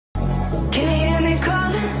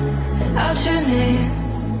out your name.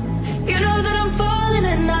 You know that I'm falling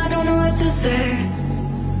and I don't know what to say.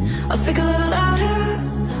 I'll speak a little louder,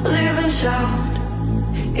 I'll even shout.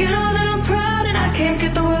 You know that I'm proud and I can't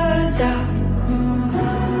get the words out.